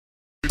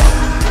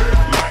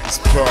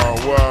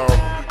Wow,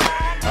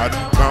 I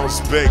done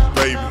bounced back,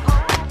 baby.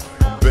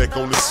 I'm back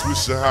on the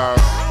Swisha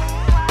house.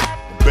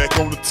 I'm back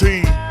on the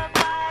team.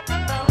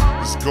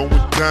 It's going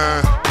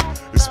down.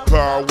 It's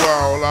Power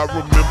Wow. I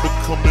remember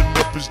coming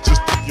up as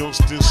just a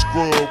youngster in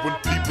scrub. When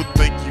people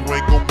think you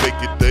ain't gon' make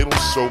it, they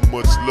don't show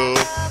much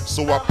love.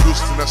 So I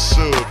pushed and I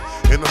shoved,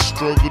 and I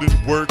struggled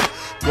and worked.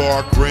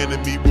 God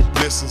granted me with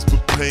blessings,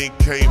 but pain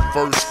came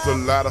first. A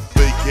lot of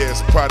fake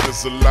ass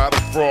partners, a lot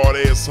of fraud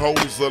ass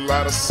hoes, a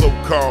lot of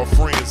so-called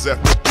friends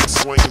after big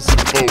swingers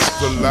and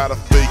foes. A lot of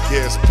fake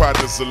ass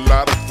partners, a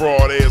lot of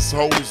fraud ass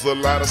hoes, a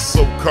lot of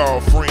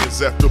so-called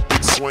friends after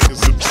big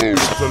swingers and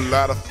foes. A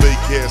lot of fake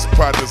ass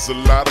partners, a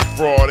lot of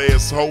fraud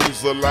ass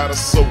hoes, a lot of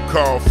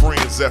so-called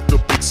friends after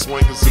big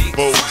swingers and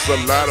foes. A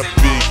lot of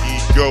big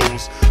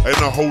egos and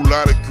a whole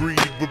lot of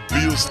greed, but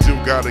bills still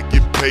gotta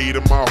get paid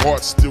and my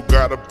heart still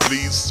gotta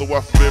bleed. So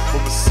I fled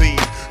from the scene,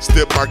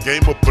 stepped my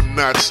game up a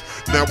notch.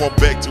 Now I'm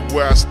back to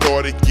where I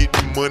started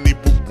getting money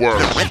but work.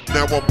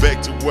 Now I'm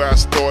back to where I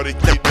started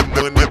getting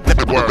money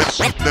but work.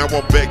 Now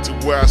I'm back to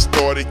where I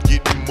started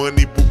getting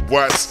money but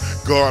watch.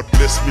 God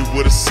bless me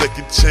with a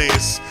second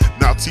chance.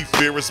 Now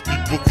T-Ferris be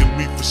booking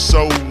me for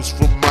shows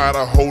from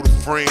Idaho to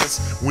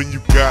France. When you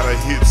got a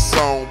hit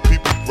song,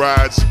 people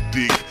ride your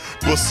dick.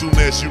 But soon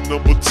as you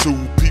number two,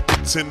 people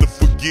tend to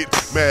forget.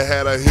 Man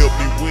had to help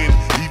me win,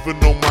 even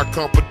though my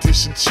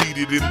competition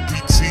cheated. And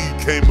PT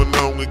came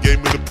along and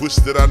gave me the push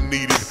that I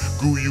needed.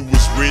 Guru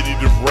was ready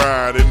to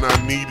ride and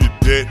I needed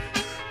that.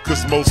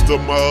 Cause most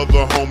of my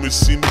other homies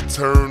see me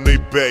turn they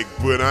back,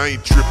 but I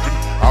ain't tripping.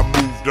 I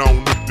moved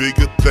on to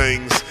bigger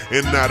things,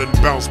 and I done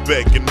bounced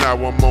back, and now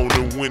I'm on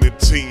the winning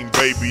team,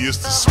 baby. It's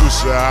the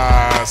Swisha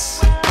eyes.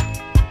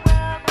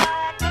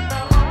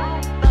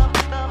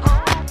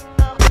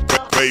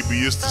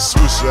 Baby, it's the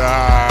Swisha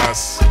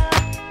eyes.